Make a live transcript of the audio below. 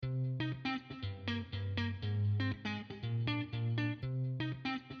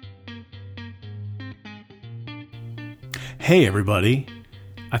Hey, everybody.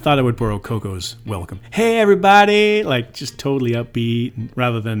 I thought I would borrow Coco's welcome. Hey, everybody. Like, just totally upbeat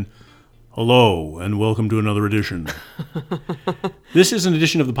rather than, hello, and welcome to another edition. This is an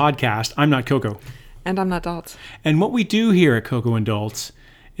edition of the podcast. I'm not Coco. And I'm not Daltz. And what we do here at Coco and Daltz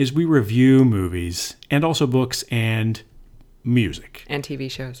is we review movies and also books and music. And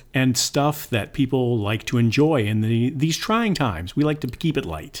TV shows. And stuff that people like to enjoy in these trying times. We like to keep it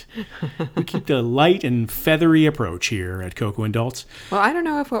light. We keep the light and feathery approach here at Coco and Daltz. Well, I don't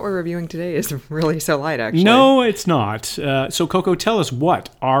know if what we're reviewing today is really so light, actually. No, it's not. So, Coco, tell us, what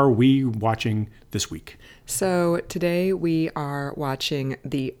are we watching this week? So today we are watching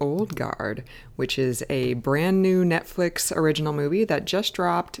The Old Guard, which is a brand new Netflix original movie that just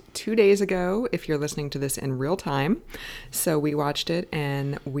dropped 2 days ago, if you're listening to this in real time. So we watched it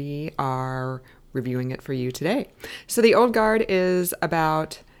and we are reviewing it for you today. So The Old Guard is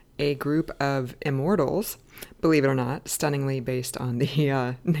about a group of immortals, believe it or not, stunningly based on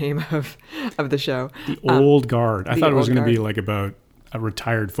the name of the show. The Old Guard. I thought it was going to be like about a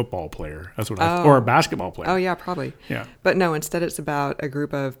retired football player. That's what or a basketball player. Oh, yeah, probably. Yeah. But no, instead it's about a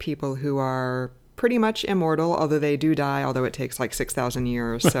group of people who are pretty much immortal, although they do die, although it takes like 6,000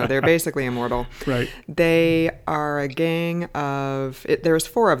 years. So they're basically immortal. Right. They are a gang of, there's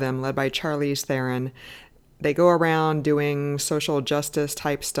 4 of them led by Charlize Theron. They go around doing social justice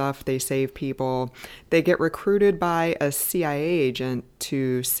type stuff. They save people. They get recruited by a CIA agent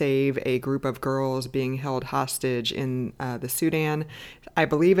to save a group of girls being held hostage in the Sudan. I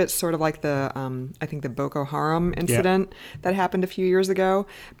believe it's sort of like the Boko Haram incident that happened a few years ago.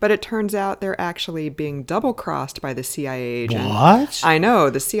 But it turns out they're actually being double-crossed by the CIA agent. What? I know.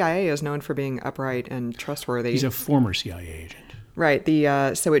 The CIA is known for being upright and trustworthy. He's a former CIA agent. Right.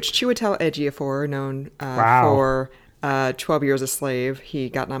 So it's Chiwetel Ejiofor, known for 12 Years a Slave. He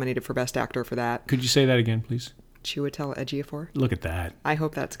got nominated for Best Actor for that. Could you say that again, please? Chiwetel Ejiofor. Look at that. I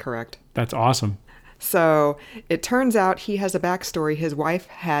hope that's correct. That's awesome. So it turns out he has a backstory. His wife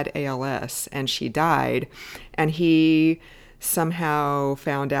had ALS and she died, and he somehow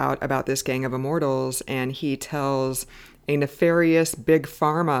found out about this gang of immortals, and he tells a nefarious Big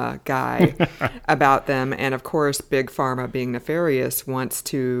Pharma guy about them. And of course, Big Pharma, being nefarious, wants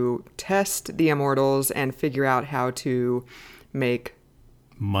to test the immortals and figure out how to make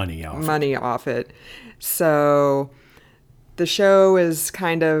money off it. So the show is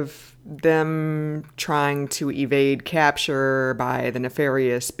kind of them trying to evade capture by the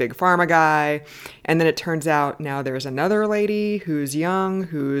nefarious Big Pharma guy. And then it turns out now there's another lady who's young,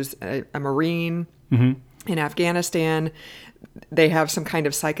 who's a Marine. Mm-hmm. In Afghanistan. They have some kind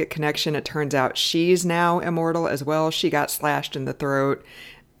of psychic connection. It turns out she's now immortal as well. She got slashed in the throat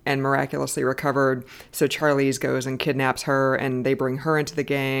and miraculously recovered. So Charlize goes and kidnaps her, and they bring her into the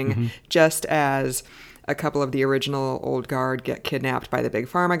gang, just as a couple of the original Old Guard get kidnapped by the Big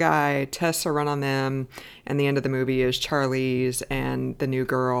Pharma guy. Tests are run on them, and the end of the movie is Charlize and the new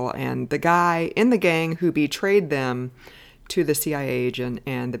girl and the guy in the gang who betrayed them to the CIA agent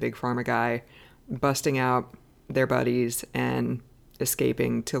and the Big Pharma guy, busting out their buddies and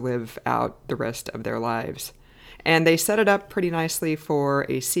escaping to live out the rest of their lives. And they set it up pretty nicely for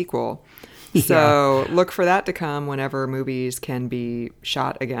a sequel. Yeah. So look for that to come whenever movies can be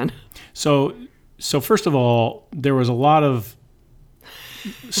shot again. So first of all, there was a lot of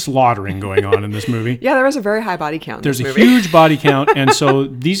slaughtering going on in this movie. Yeah, there was a very high body count. There's a huge body count, and so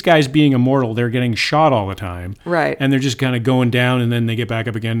these guys being immortal, they're getting shot all the time. Right. And they're just kind of going down, and then they get back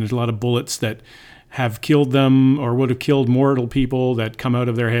up again. There's a lot of bullets that have killed them or would have killed mortal people that come out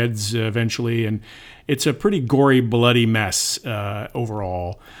of their heads eventually, and it's a pretty gory, bloody mess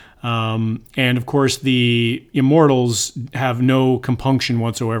overall. And of course, the immortals have no compunction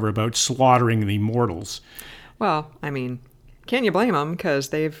whatsoever about slaughtering the mortals. Well, I mean, can't you blame them? Because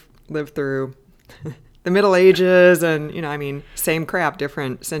they've lived through the Middle Ages and, same crap,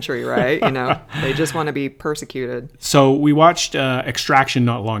 different century, right? They just want to be persecuted. So we watched Extraction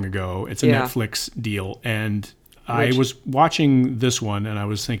not long ago. It's a Netflix deal. And I was watching this one and I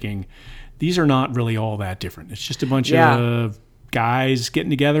was thinking, these are not really all that different. It's just a bunch of guys getting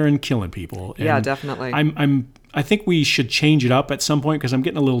together and killing people. And yeah, definitely. I think we should change it up at some point because I'm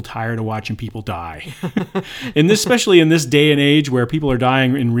getting a little tired of watching people die. Especially in this day and age where people are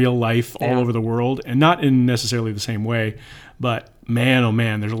dying in real life all over the world, and not in necessarily the same way. But man, oh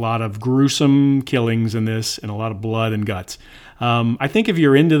man, there's a lot of gruesome killings in this and a lot of blood and guts. I think if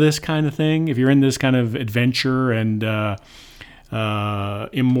you're into this kind of thing, if you're in this kind of adventure and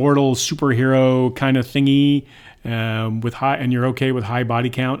immortal superhero kind of thingy, and you're okay with high body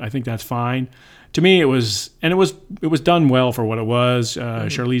count, I think that's fine. To me, it was done well for what it was.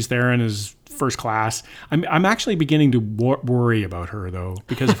 Charlize Theron is first class. I'm actually beginning to worry about her though,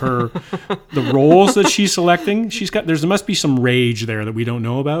 because of the roles that she's selecting. There must be some rage there that we don't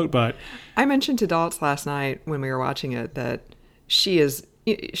know about. But I mentioned to Daltz last night when we were watching it that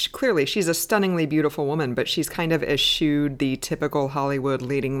clearly she's a stunningly beautiful woman, but she's kind of eschewed the typical Hollywood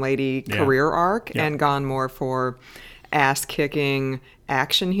leading lady career arc and gone more for ass-kicking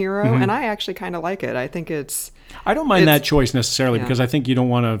action hero. And I actually kind of like it. I think I don't mind that choice necessarily because I think you don't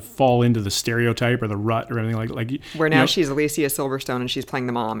want to fall into the stereotype or the rut or anything like where now she's Alicia Silverstone and she's playing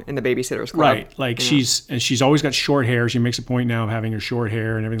the mom in The Babysitter's Club. Right. Like she's always got short hair. She makes a point now of having her short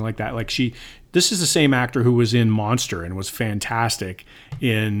hair and everything like that. Like this is the same actor who was in Monster and was fantastic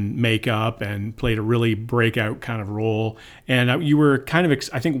in makeup and played a really breakout kind of role. And you were kind of,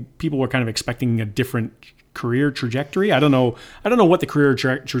 I think people were kind of expecting a different career trajectory. I don't know what the career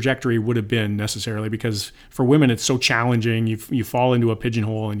trajectory would have been necessarily, because for women it's so challenging. You fall into a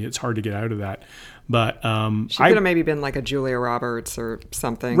pigeonhole and it's hard to get out of that. But she could have maybe been like a Julia Roberts or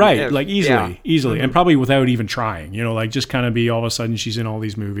something, right? Like easily, and probably without even trying. Like just kind of be all of a sudden she's in all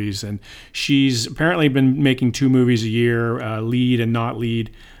these movies, and she's apparently been making 2 movies a year, lead and not lead.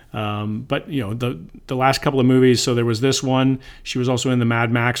 But the last couple of movies, so there was this one. She was also in the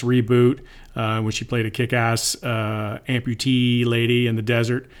Mad Max reboot, when she played a kick-ass amputee lady in the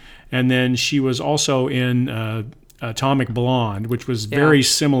desert, and then she was also in Atomic Blonde, which was very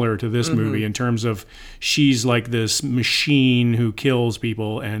similar to this movie in terms of she's like this machine who kills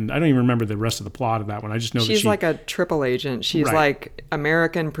people, and I don't even remember the rest of the plot of that one. I just know she's like a triple agent. She's like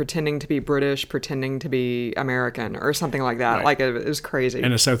American pretending to be British, pretending to be American, or something like that. Right. Like it was crazy.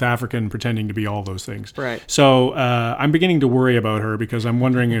 And a South African pretending to be all those things. Right. So I'm beginning to worry about her because I'm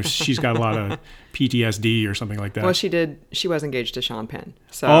wondering if she's got a lot of PTSD or something like that. Well, she was engaged to Sean Penn.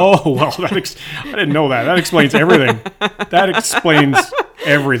 So. Oh, well, I didn't know that. That explains everything. That explains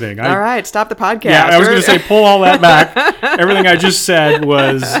everything. All right, stop the podcast. Yeah, I was going to say, pull all that back. Everything I just said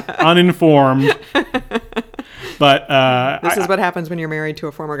was uninformed. But this is what happens when you're married to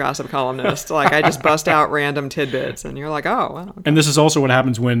a former gossip columnist. Like, I just bust out random tidbits, and you're like, oh, well. Okay. And this is also what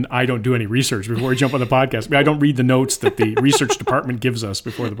happens when I don't do any research before we jump on the podcast. I don't read the notes that the research department gives us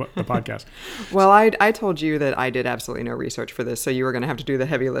before the podcast. Well, I told you that I did absolutely no research for this, so you were going to have to do the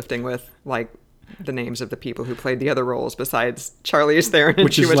heavy lifting with, like, the names of the people who played the other roles besides Charlize Theron and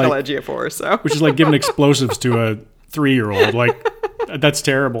Chiwetel Ejiofor. So, which is like giving explosives to a 3-year-old. Like, that's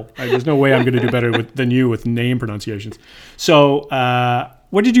terrible. There's no way I'm going to do better than you with name pronunciations. So,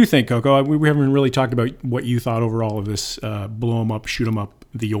 what did you think, Coco? We haven't really talked about what you thought overall of this blow 'em up, shoot 'em up,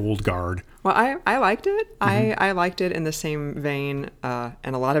 the old guard. Well, I liked it. I liked it in the same vein,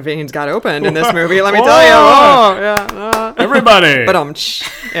 and a lot of veins got opened in this movie, let me tell you. Oh, yeah. Everybody. But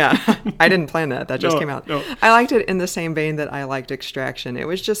yeah, I didn't plan that. That just came out. No. I liked it in the same vein that I liked Extraction.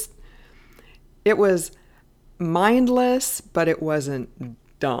 It was mindless, but it wasn't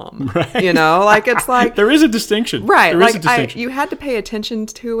dumb. Right. Like it's like there is a distinction. Right. There is a distinction. You had to pay attention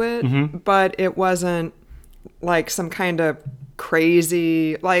to it, but it wasn't like some kind of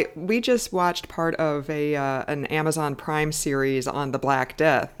crazy, like we just watched part of an Amazon Prime series on the Black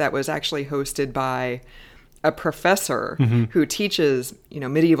Death that was actually hosted by a professor who teaches,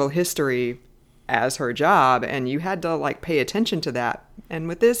 medieval history as her job, and you had to like pay attention to that. And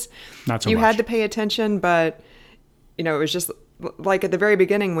with this, not so you much. had to pay attention, but it was just like at the very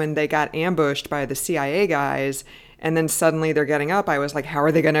beginning when they got ambushed by the CIA guys. And then suddenly they're getting up. I was like, how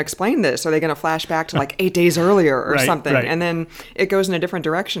are they going to explain this? Are they going to flash back to like 8 days earlier or something? Right. And then it goes in a different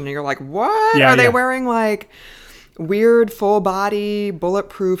direction. And you're like, what? Are they wearing like weird full body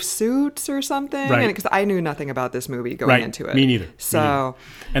bulletproof suits or something? Right. Because I knew nothing about this movie going into it. Me neither. So,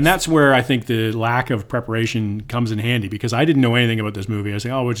 and that's where I think the lack of preparation comes in handy, because I didn't know anything about this movie. I was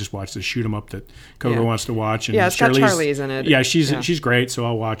like, we'll just watch this shoot 'em up that Coco wants to watch. And it's got Charlize in it. Yeah, she's great, so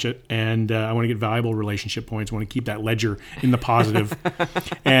I'll watch it. And I want to get valuable relationship points. I want to keep that ledger in the positive.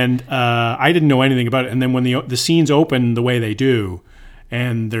 And I didn't know anything about it. And then when the scenes open the way they do,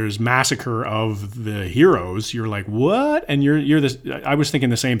 and there's massacre of the heroes, you're like, what? And you're this. I was thinking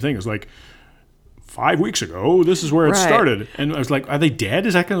the same thing. It was like, 5 weeks ago, this is where it started. And I was like, are they dead?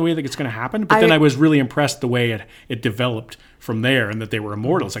 Is that kind of the way that it's going to happen? But then I was really impressed the way it developed from there, and that they were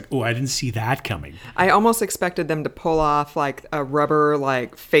immortal. It's like, I didn't see that coming. I almost expected them to pull off like a rubber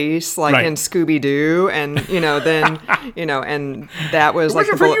like face like in Scooby-Doo, and then and that was like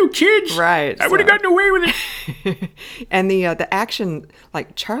it wasn't for you kids, right? I would have gotten away with it. And the action,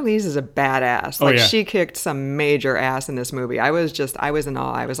 like Charlize is a badass. Like she kicked some major ass in this movie. I was in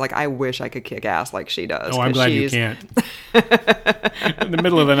awe. I was like, I wish I could kick ass like she does. I'm glad you can't. In the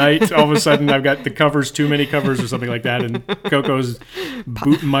middle of the night, all of a sudden I've got the covers, too many covers or something like that, and Coco's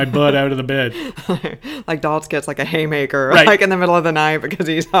booting my butt out of the bed. Like Daltz gets like a haymaker, Right. like in the middle of the night because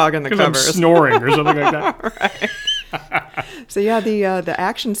he's hogging the Because I'm covers. snoring or something like that. So yeah, the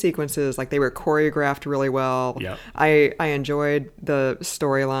action sequences, like they were choreographed really well. Yep. I enjoyed the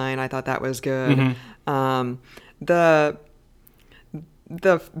storyline. I thought that was good. Mm-hmm.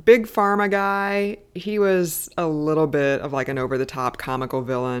 The big pharma guy, he was a little bit of like an over-the-top comical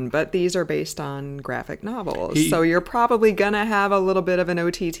villain, but these are based on graphic novels. So you're probably going to have a little bit of an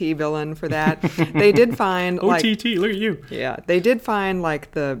OTT villain for that. They did find like... OTT, look at you. Yeah, they did find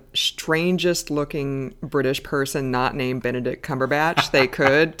like the strangest looking British person not named Benedict Cumberbatch they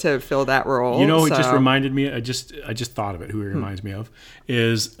could to fill that role. You know who just reminded me? I just thought of it. Who he reminds me of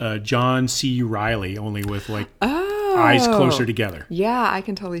is John C. Reilly, only with like eyes closer together. Yeah, I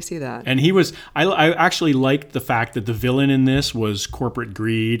can totally see that. And he was. I actually liked the fact that the villain in this was corporate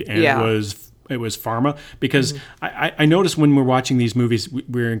greed and Yeah. it was pharma, because I noticed when we're watching these movies,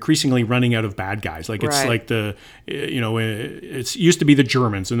 we're increasingly running out of bad guys. Like it's Right. like it used to be the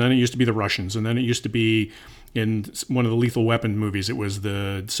Germans, and then it used to be the Russians, and then it used to be in one of the Lethal Weapon movies, it was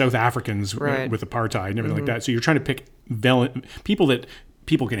the South Africans Right. with apartheid and everything like that. So you're trying to pick people that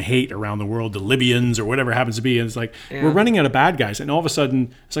people can hate around the world, the Libyans or whatever it happens to be. And it's like, we're running out of bad guys. And all of a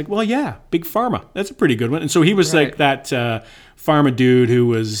sudden, it's like, well, yeah, Big Pharma. That's a pretty good one. And so he was like that pharma dude who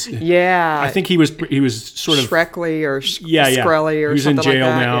was... Yeah. I think he was sort of... Shrekley or Yeah. Skrelly or Who's something in jail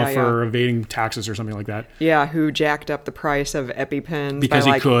like that. now Yeah, for evading taxes or something like that. Yeah, who jacked up the price of EpiPens Because by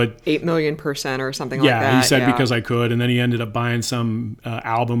he like could. 8 million% or something like that. Yeah, he said because I could. And then he ended up buying some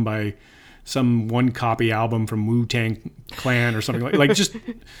album by... some one copy album from Wu-Tang Clan or something like just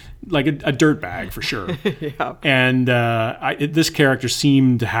like a dirt bag for sure. Yeah. And this character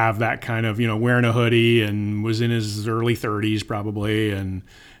seemed to have that kind of, wearing a hoodie and was in his early 30s probably and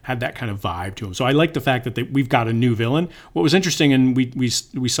had that kind of vibe to him. So I like the fact that we've got a new villain. What was interesting, and we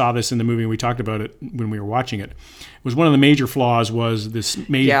saw this in the movie and we talked about it when we were watching it, was one of the major flaws was the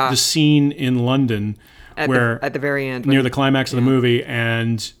scene in London At the very end. near the climax of the movie,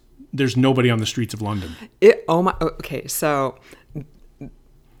 and there's nobody on the streets of London. Okay, so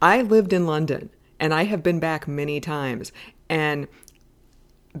I lived in London and I have been back many times, and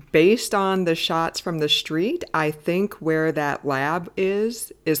based on the shots from the street, I think where that lab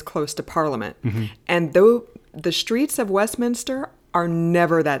is close to Parliament. And though the streets of Westminster are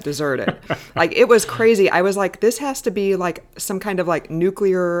never that deserted. Like, it was crazy. I was like, this has to be like some kind of like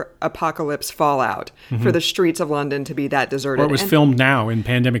nuclear apocalypse fallout for the streets of London to be that deserted. Or it was filmed now in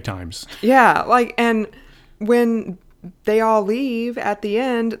pandemic times. Yeah, like, and when they all leave at the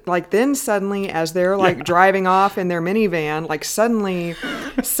end, like, then suddenly as they're like driving off in their minivan, like suddenly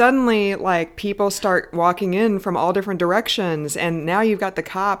like people start walking in from all different directions, and now you've got the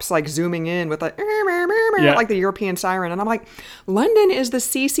cops like zooming in with like like the European siren, and I'm like, London is the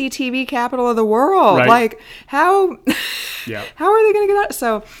CCTV capital of the world. Right. Like, how Yeah. how are they going to get out?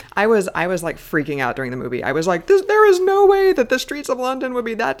 So I was like freaking out during the movie. I was like, there is no way that the streets of London would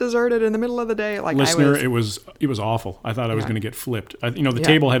be that deserted in the middle of the day. Like, Listener, it was awful. I thought I was going to get flipped. The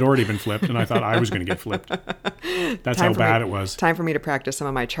table had already been flipped, and I thought I was going to get flipped. That's how bad it was. Time for me to practice some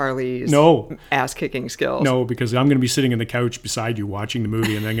of my Charlie's ass kicking skills. No, because I'm going to be sitting in the couch beside you watching the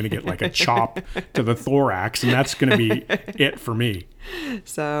movie, and I'm going to get like a chop to the thorax, and that's going to be it for me.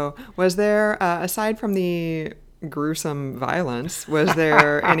 So, was there, aside from the gruesome violence, was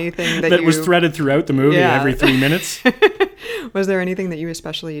there anything that was threaded throughout the movie every 3 minutes? Was there anything that you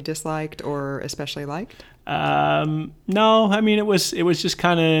especially disliked or especially liked? No, I mean, it was just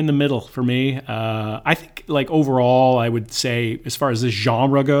kind of in the middle for me. I think, like, overall, I would say, as far as this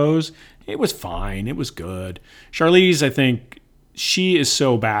genre goes, it was fine. It was good. Charlize, I think, she is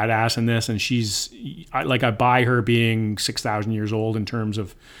so badass in this, and I buy her being 6,000 years old in terms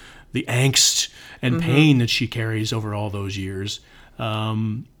of the angst and pain that she carries over all those years.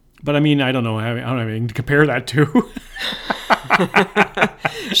 But I mean, I don't know. I don't have anything to compare that to.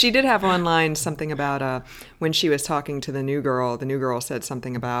 She did have one line, something about when she was talking to the new girl said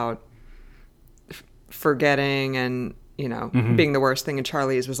something about forgetting and, being the worst thing. And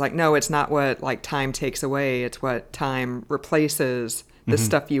Charlie's was like, no, it's not what like time takes away. It's what time replaces the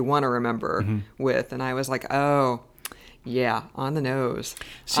stuff you want to remember with. And I was like, oh, yeah, on the nose.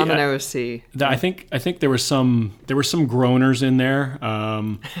 On the nose, see. I think there were some groaners in there.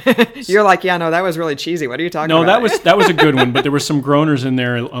 You're like, yeah, no, that was really cheesy. What are you talking about? No, that was a good one, but there were some groaners in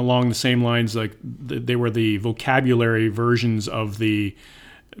there along the same lines. Like they were the vocabulary versions of the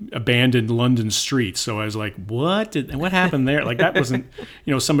abandoned London streets. So I was like, what happened there? Like that wasn't,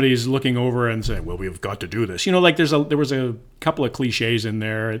 somebody's looking over and saying, well, we've got to do this. Like there was a couple of cliches in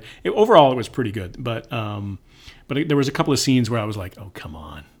there. Overall, it was pretty good. But there was a couple of scenes where I was like, oh, come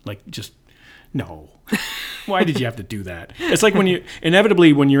on. Like, just, no. Why did you have to do that? It's like when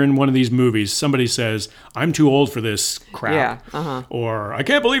you're in one of these movies, somebody says, I'm too old for this crap. Yeah, or I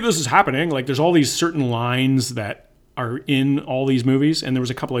can't believe this is happening. Like there's all these certain lines that are in all these movies. And there was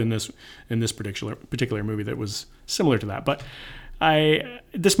a couple in this particular movie that was similar to that. But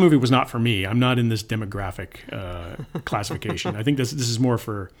this movie was not for me. I'm not in this demographic classification. I think this is more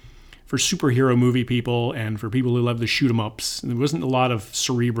for superhero movie people and for people who love the shoot 'em ups. There wasn't a lot of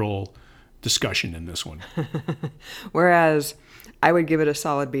cerebral discussion in this one. Whereas I would give it a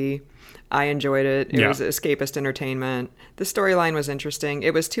solid B. I enjoyed it. It Yeah. was escapist entertainment. The storyline was interesting.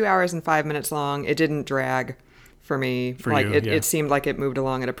 It was 2 hours and 5 minutes long. It didn't drag for me. It seemed like it moved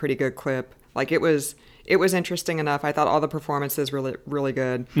along at a pretty good clip. Like it was interesting enough. I thought all the performances were really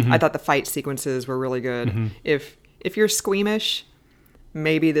good. Mm-hmm. I thought the fight sequences were really good. Mm-hmm. If you're squeamish,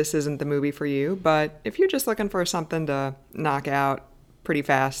 maybe this isn't the movie for you. But if you're just looking for something to knock out pretty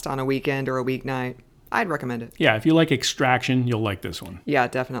fast on a weekend or a weeknight, I'd recommend it. Yeah, if you like Extraction, you'll like this one. Yeah,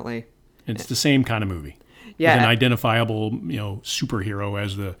 definitely. It's the same kind of movie. Yeah. With an identifiable,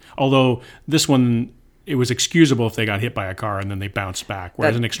 superhero although this one, it was excusable if they got hit by a car and then they bounced back.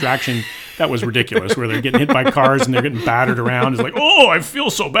 Whereas in Extraction, that was ridiculous, where they're getting hit by cars and they're getting battered around. It's like, oh, I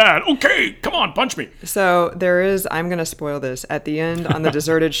feel so bad. Okay, come on, punch me. So I'm going to spoil this. At the end, on the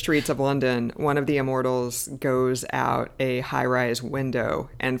deserted streets of London, one of the immortals goes out a high-rise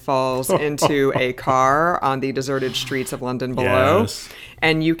window and falls into a car on the deserted streets of London below. Yes.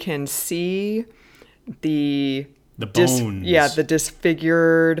 And you can see the bones. the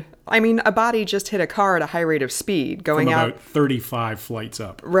disfigured. I mean, a body just hit a car at a high rate of speed going From out about 35 flights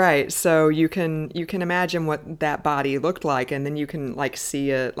up. Right. So you can imagine what that body looked like, and then you can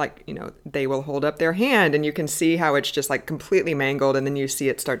see it, they will hold up their hand and you can see how it's just completely mangled, and then you see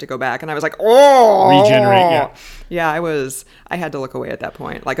it start to go back. And I was like, oh, regenerate. Yeah, I had to look away at that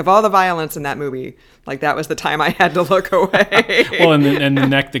point. Like, of all the violence in that movie, that was the time I had to look away. Well, and the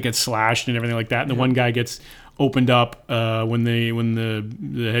neck that gets slashed and everything like that. And the one guy gets opened up when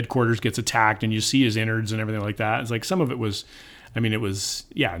the headquarters gets attacked, and you see his innards and everything like that. It's like some of it was,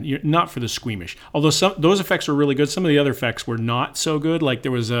 you're not for the squeamish. Although those effects were really good. Some of the other effects were not so good. Like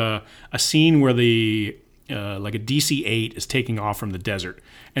there was a scene where like a DC-8 is taking off from the desert,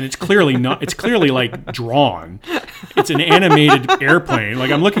 and it's clearly not. It's clearly drawn. It's an animated airplane.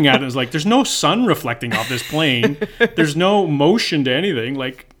 Like I'm looking at it, and it's like there's no sun reflecting off this plane. There's no motion to anything.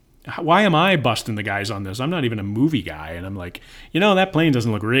 Like, why am I busting the guys on this? I'm not even a movie guy, and I'm like, that plane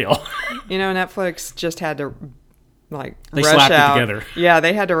doesn't look real. Netflix just had to they slapped it together. Yeah,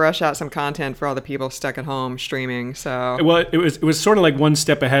 they had to rush out some content for all the people stuck at home streaming. So well, it was sort of like one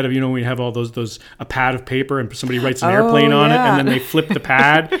step ahead of when you have all those a pad of paper and somebody writes an airplane on it, and then they flip the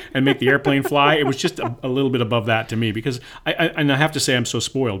pad and make the airplane fly. It was just a little bit above that to me, because I have to say I'm so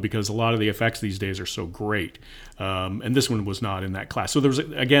spoiled, because a lot of the effects these days are so great, and this one was not in that class. So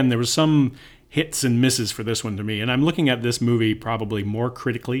there was some hits and misses for this one to me, and I'm looking at this movie probably more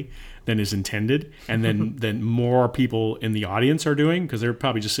critically than is intended, and then more people in the audience are doing, because they're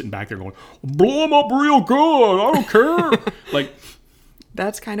probably just sitting back there going, blow them up real good, I don't care.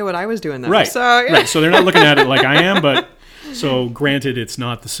 That's kind of what I was doing though. Right. So, yeah. Right. So they're not looking at it like I am, but so granted, it's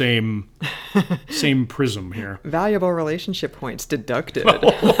not the same prism here. Valuable relationship points deducted. I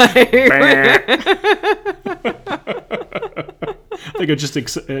think I just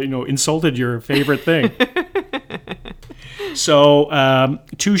insulted your favorite thing. So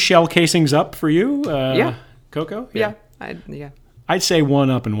 2 shell casings up for you, yeah. Coco? Yeah. I'd say 1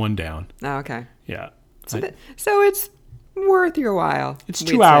 up and 1 down. Oh, okay. Yeah. So it's worth your while. It's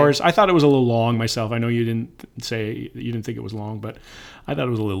 2 hours. I thought it was a little long myself. I know you didn't think it was long, but I thought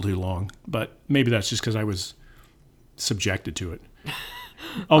it was a little too long. But maybe that's just because I was subjected to it.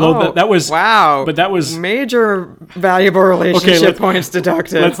 Although that was wow, but that was major valuable relationship points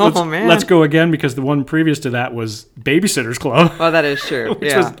deducted. Let's go again, because the one previous to that was Babysitter's Club. Well, that is true.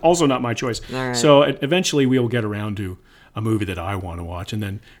 Which was also not my choice. All right. So eventually we'll get around to a movie that I want to watch, and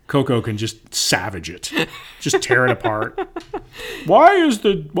then Coco can just savage it, just tear it apart. Why is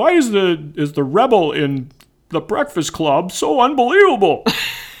the rebel in The Breakfast Club so unbelievable?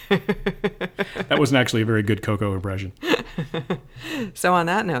 That wasn't actually a very good Coco impression. So on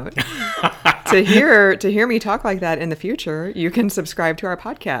that note, to hear me talk like that in the future, you can subscribe to our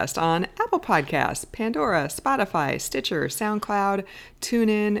podcast on Apple Podcasts, Pandora, Spotify, Stitcher, SoundCloud,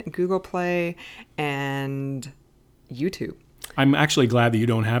 TuneIn, Google Play, and YouTube. I'm actually glad that you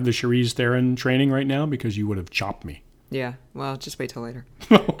don't have the Charlize Theron training right now because you would have chopped me. Yeah, well, just wait till later.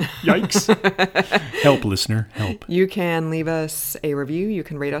 Yikes. Help, listener, help. You can leave us a review. You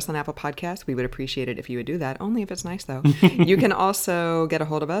can rate us on Apple Podcasts. We would appreciate it if you would do that, only if it's nice, though. You can also get a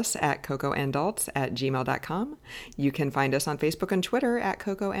hold of us at cocoandalts@gmail.com. You can find us on Facebook and Twitter at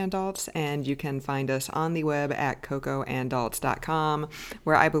cocoandalts, and you can find us on the web at cocoandalts.com,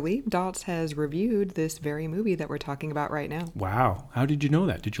 where I believe Daltz has reviewed this very movie that we're talking about right now. Wow. How did you know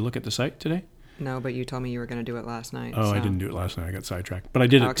that? Did you look at the site today? No, but you told me you were going to do it last night. Oh, so. I didn't do it last night. I got sidetracked. But I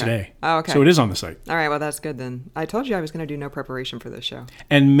did it today. Oh, okay. So it is on the site. All right, well, that's good then. I told you I was going to do no preparation for this show.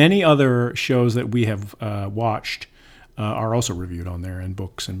 And many other shows that we have watched are also reviewed on there, and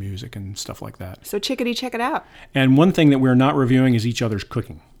books and music and stuff like that. So chickadee, check it out. And one thing that we're not reviewing is each other's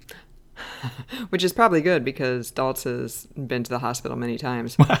cooking. Which is probably good because Daltz has been to the hospital many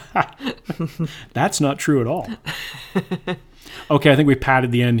times. That's not true at all. Okay, I think we've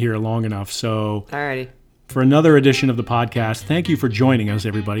padded the end here long enough. So Alrighty. for another edition of the podcast, thank you for joining us,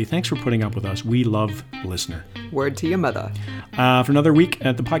 everybody. Thanks for putting up with us. We love listener. Word to your mother. For another week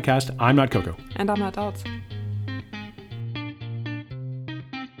at the podcast, I'm not Coco. And I'm not Daltz.